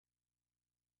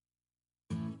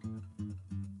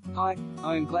Hi,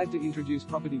 I am glad to introduce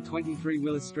property 23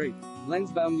 Willis Street,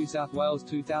 Lansvale, New South Wales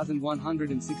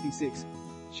 2166.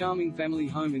 Charming family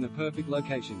home in a perfect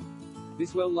location.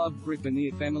 This well-loved brick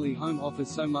veneer family home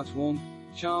offers so much warmth,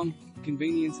 charm,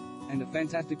 convenience, and a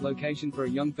fantastic location for a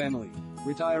young family,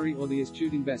 retiree or the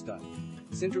astute investor.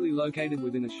 Centrally located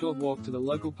within a short walk to the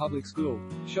local public school,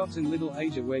 shops and Little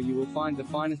Asia, where you will find the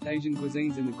finest Asian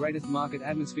cuisines in the greatest market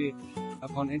atmosphere.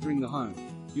 Upon entering the home,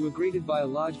 you are greeted by a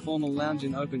large formal lounge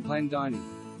and open-plan dining,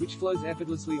 which flows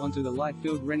effortlessly onto the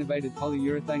light-filled renovated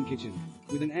polyurethane kitchen.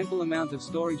 With an ample amount of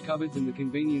storage cupboards and the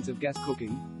convenience of gas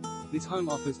cooking, this home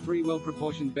offers 3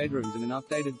 well-proportioned bedrooms and an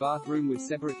updated bathroom with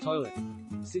separate toilet.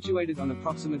 Situated on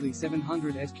approximately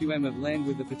 700 sqm of land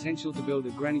with the potential to build a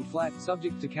granny flat,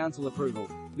 subject to council approval,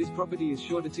 this property is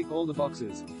sure to tick all the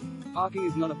boxes. Parking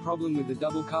is not a problem with the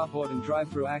double carport and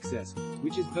drive-through access,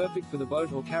 which is perfect for the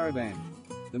boat or caravan.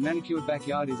 The manicured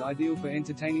backyard is ideal for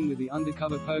entertaining with the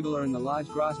undercover pergola and the large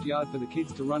grassed yard for the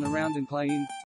kids to run around and play in.